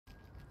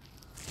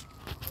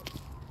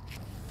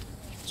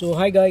So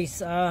hi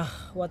guys,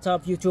 what's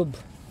up YouTube?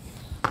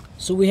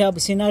 So we have a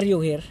scenario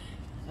here.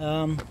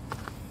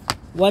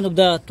 One of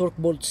the torque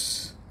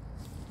bolts,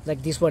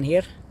 like this one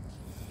here,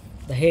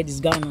 the head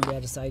is gone on the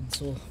other side.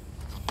 So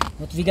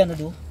what we're gonna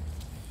do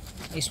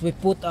is we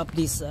put up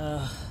this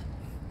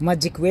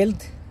magic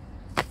weld,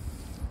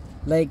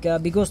 like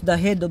because the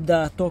head of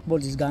the torque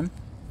bolt is gone,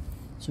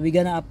 so we're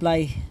gonna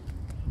apply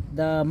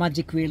the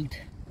magic weld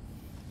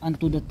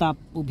onto the top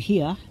of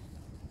here,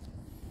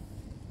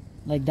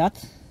 like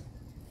that.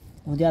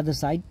 On the other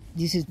side,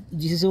 this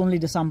is only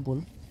the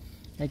sample.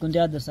 Like on the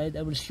other side,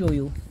 I will show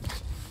you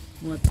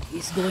what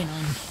is going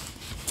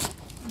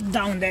on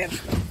down there.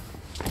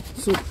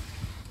 So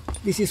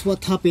this is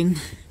what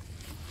happened,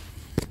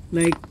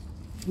 like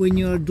when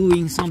you're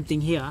doing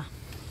something here,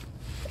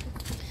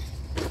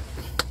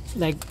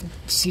 like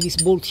see this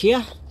bolt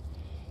here,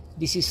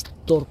 this is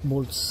torque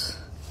bolts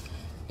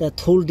that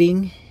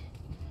holding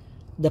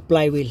the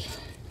flywheel.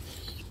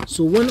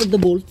 So one of the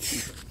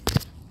bolts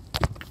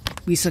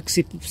we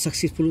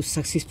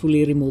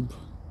successfully remove,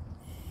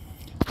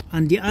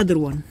 and the other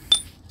one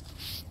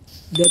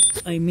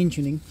that I'm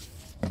mentioning,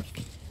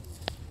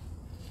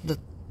 the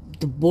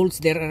bolts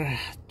there,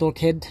 torque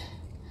head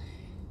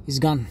is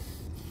gone.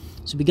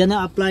 So we're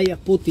gonna apply a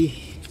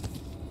putty,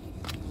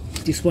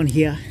 this one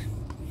here,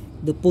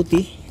 the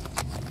putty,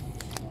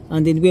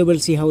 and then we will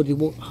see how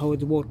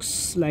it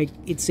works. Like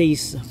it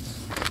says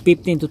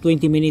 15 to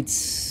 20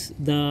 minutes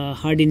the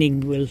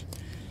hardening will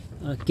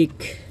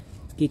kick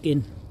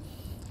in.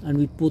 And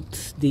we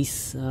put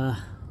this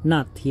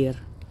nut here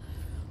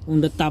on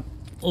the top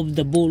of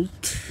the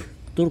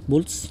torque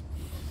bolts,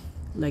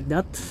 like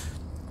that,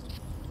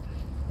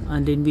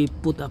 and then we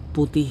put a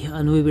putty,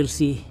 and we will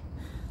see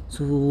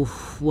so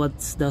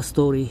what's the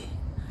story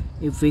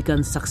if we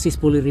can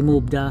successfully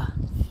remove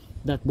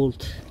that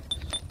bolt.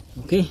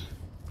 Okay,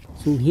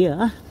 so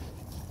here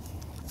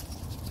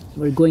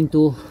we're going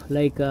to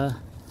like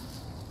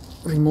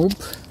remove.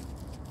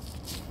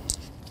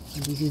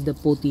 This is the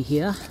putty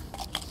here,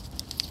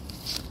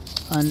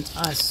 and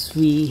as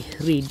we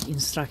read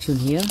instruction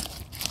here,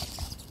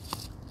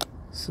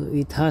 so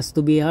it has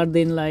to be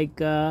hardened like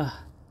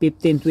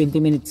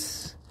 15-20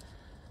 minutes.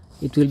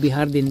 It will be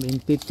hardened in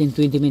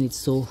 15-20 minutes.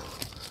 So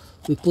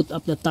we put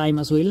up the time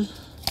as well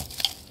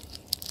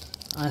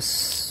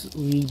as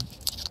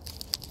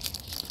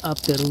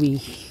after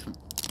we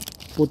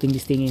putting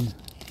this thing in.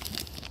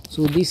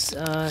 So this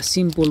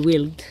simple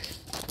weld,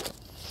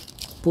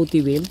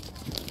 putty weld,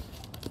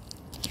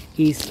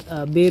 is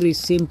very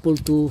simple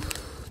to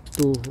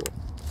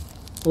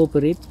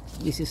operate.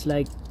 This is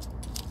like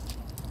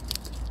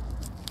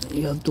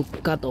you have to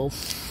cut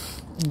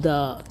off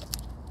the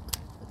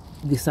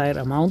desired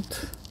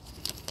amount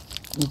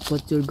of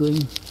what you're going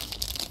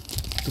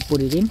to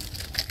put it in,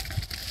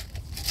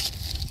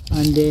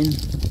 and then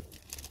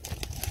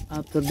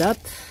after that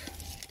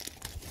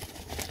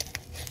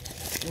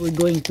we're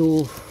going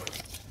to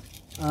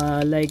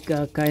like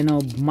kind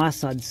of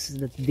massage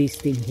this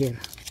thing here.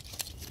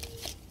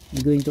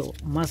 We're going to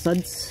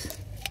massage,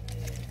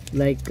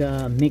 like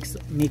mix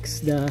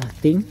the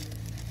thing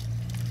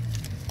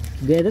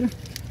together.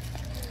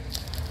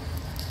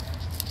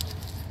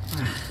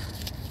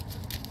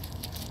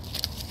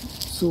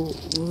 So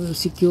we'll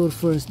secure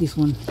first this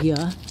one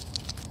here,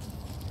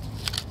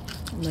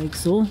 like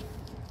so,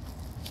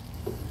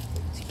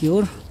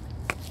 secure,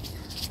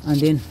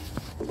 and then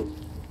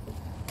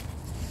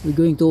we're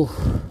going to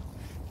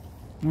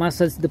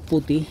massage the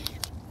putty.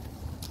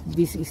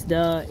 This is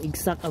the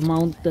exact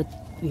amount that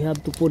we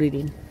have to put it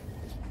in.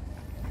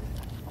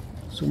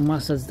 So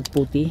massage the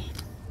putty,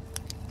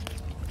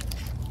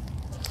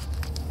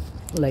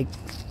 like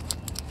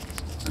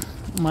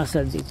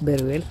massage it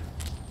very well,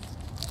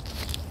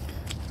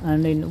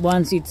 and then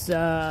once it's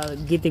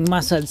getting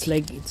massaged,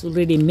 like it's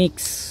already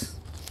mixed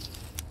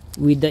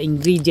with the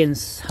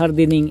ingredients,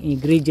 hardening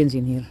ingredients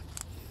in here,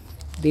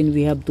 then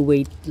we have to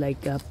wait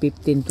like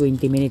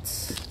 15-20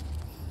 minutes.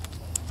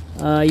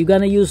 You're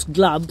gonna use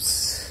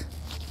gloves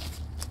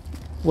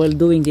while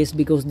doing this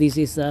because this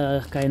is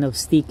kind of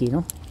sticky,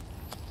 no?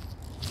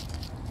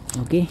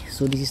 Okay,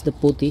 so this is the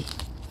putty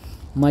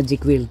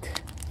magic weld,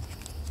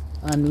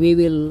 and we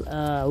will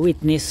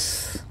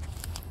witness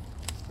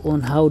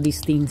on how these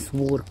things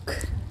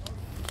work,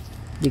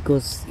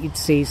 because it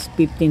says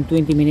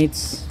 15-20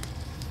 minutes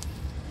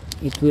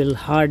it will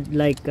hard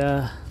like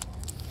a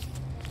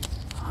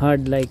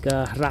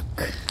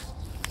rock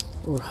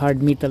or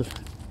hard metal.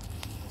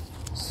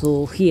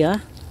 So here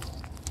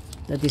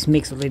that is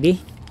mixed already,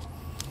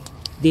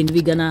 then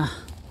we're gonna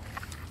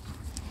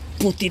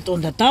put it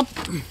on the top,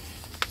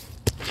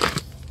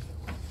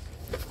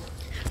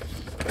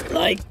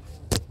 like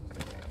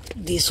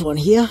this one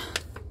here.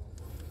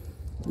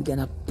 We're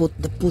gonna put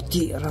the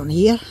putty around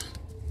here.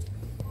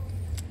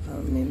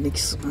 Let me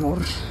mix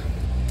more.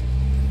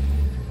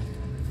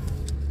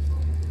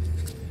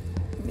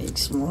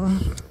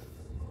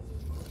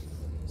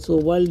 So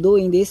while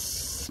doing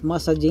this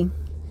massaging,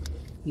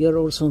 you're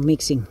also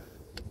mixing,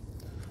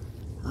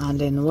 and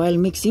then while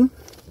mixing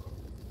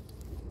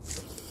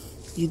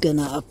you're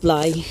gonna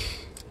apply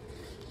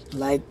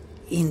like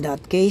in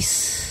that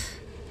case.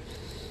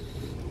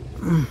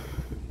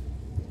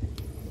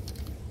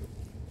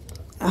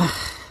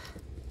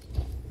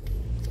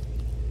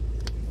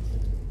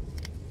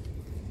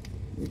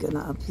 We're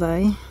gonna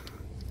apply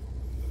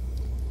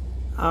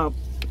up.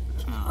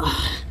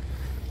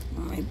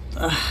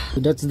 So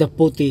that's the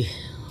putty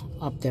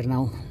up there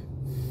now,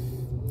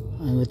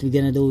 and what we're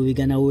gonna do, we're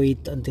gonna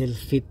wait until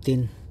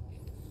 15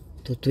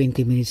 to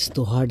 20 minutes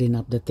to harden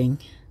up the thing,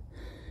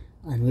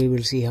 and we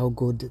will see how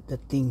good the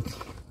thing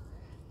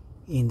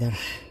in there.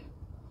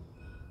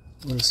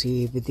 We'll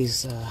see if it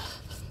is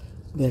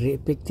very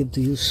effective to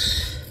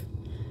use.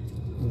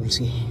 We'll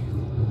see.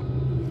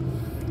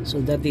 So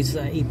that is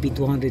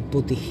EP200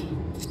 putty.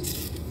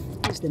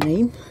 That's the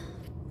name.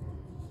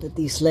 That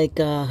is like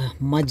a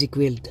magic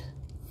weld.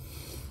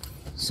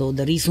 So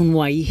the reason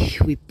why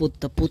we put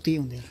the putty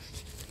on there,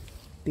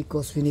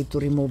 because we need to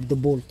remove the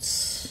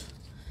bolts,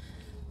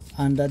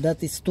 and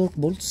that is torque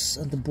bolts,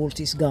 and the bolt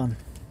is gone.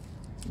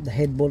 The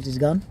head bolt is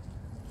gone,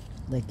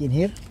 like in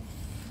here,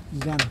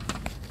 gone.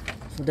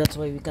 So that's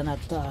why we cannot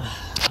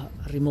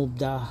remove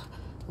the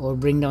or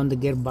bring down the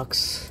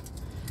gearbox.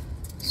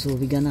 So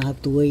we're gonna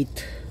have to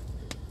wait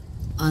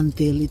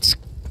until it's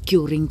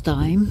curing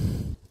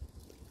time,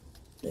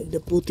 like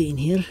the putty in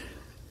here,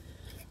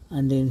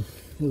 and then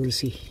we will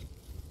see.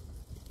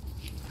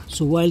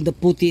 So while the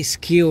putty is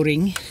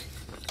curing,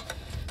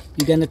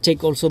 we're gonna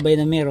check also by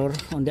the mirror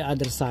on the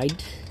other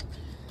side.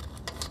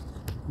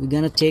 We're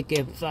gonna check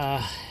if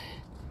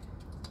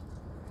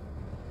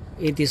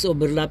it is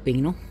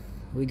overlapping, no?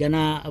 We're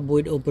gonna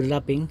avoid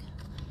overlapping,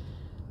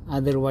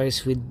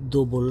 otherwise we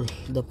double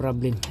the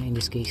problem in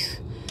this case.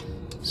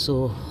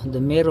 So the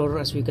mirror,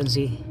 as we can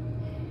see,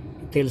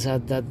 it tells us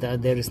that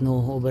there is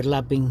no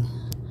overlapping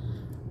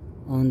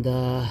on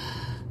the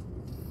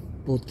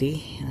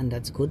putty, and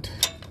that's good.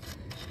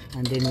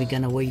 And then we're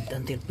gonna wait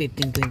until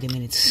 15-20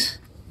 minutes.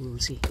 We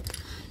will see.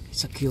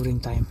 It's a curing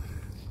time.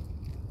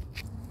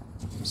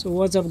 So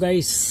what's up,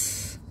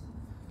 guys?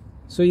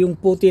 So yung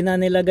putty na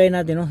nilagay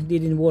natin, no,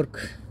 didn't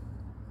work.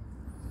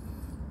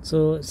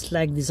 So it's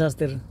like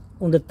disaster.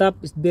 On the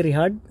top it's very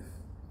hard,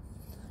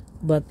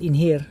 but in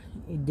here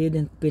it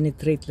didn't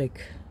penetrate like.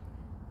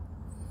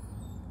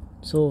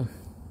 So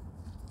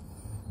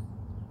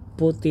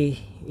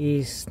putty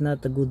is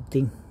not a good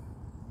thing.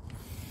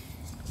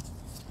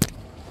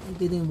 It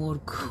didn't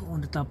work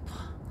on the top,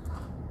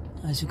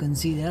 as you can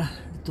see there,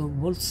 the torque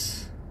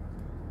bolts.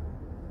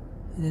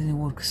 It didn't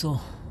work.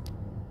 So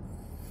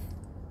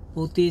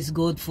putty is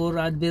good for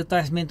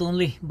advertisement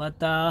only,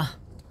 but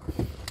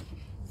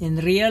in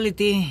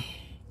reality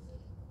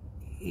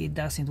it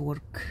doesn't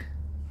work.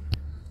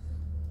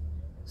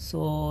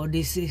 So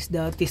this is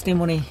the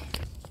testimony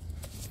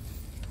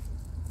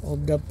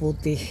of the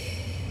putty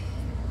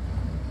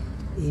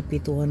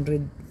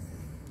EP200.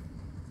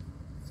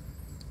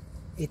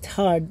 It's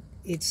hard.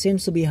 It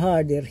seems to be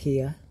harder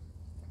here,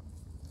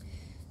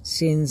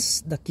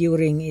 since the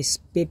curing is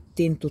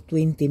 15 to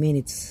 20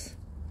 minutes,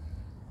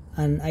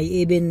 and I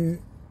even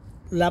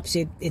lapse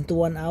it into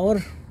 1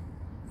 hour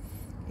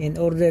in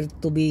order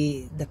to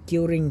be the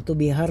curing to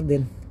be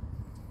hardened.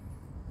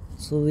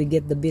 So we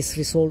get the best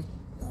result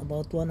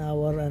about 1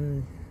 hour,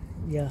 and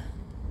yeah,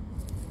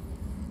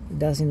 it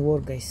doesn't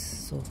work, guys.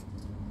 So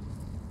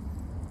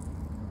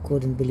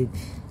couldn't believe.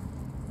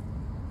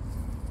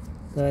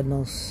 God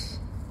knows.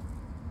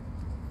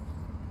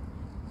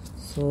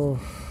 So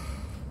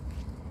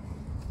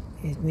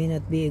it may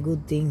not be a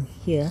good thing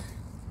here,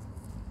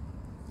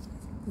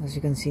 as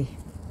you can see.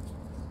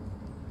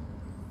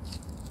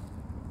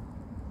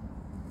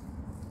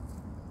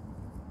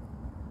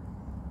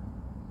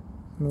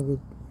 No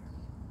good.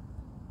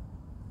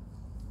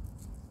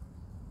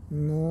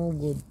 No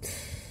good.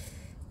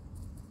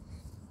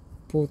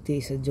 Putty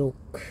is a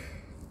joke.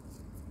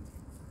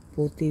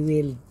 Putty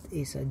weld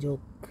is a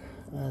joke,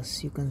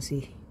 as you can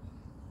see.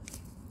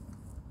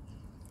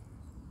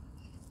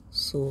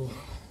 So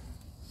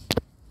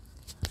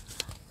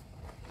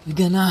we're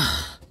gonna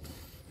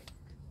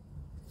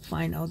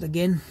find out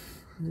again.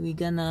 We're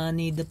gonna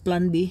need the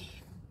plan B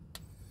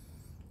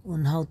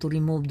on how to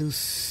remove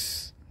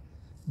those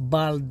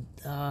bald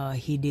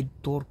headed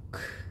torque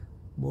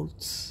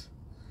bolts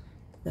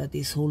that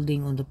is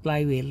holding on the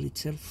flywheel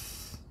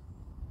itself.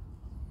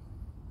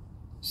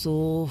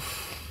 So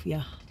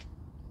yeah,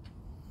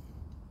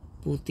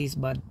 putty is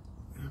bad.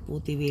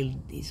 Putty weld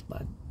is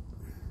bad.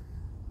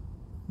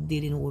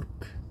 Didn't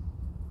work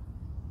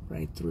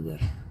right through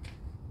there.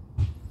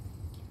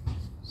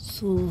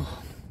 So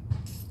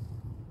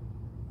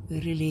we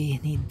really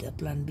need a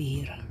plan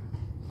B here.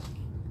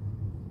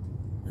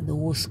 And the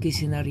worst case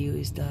scenario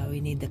is that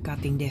we need the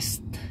cutting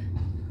desk,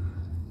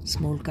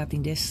 small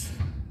cutting desk,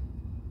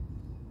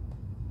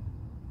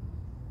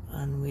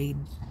 and we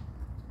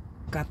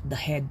cut the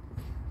head.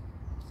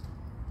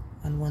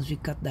 And once we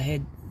cut the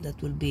head,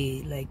 that will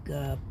be like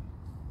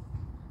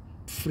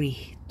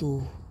free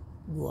to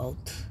go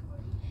out,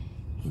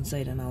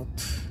 inside and out,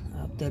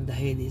 after the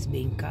head is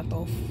being cut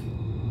off.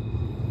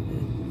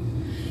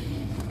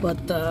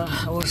 But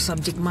our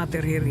subject matter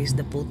here is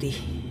the putty.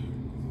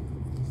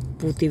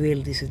 Putty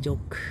weld is a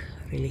joke,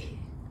 really.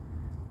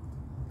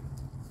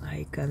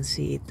 I can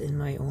see it in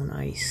my own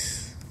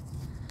eyes.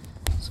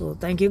 So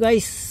thank you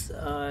guys.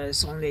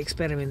 It's only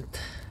experiment.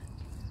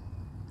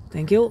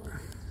 Thank you.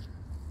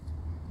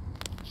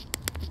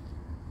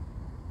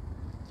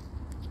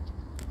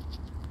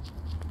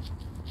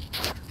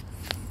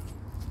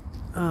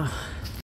 Ah.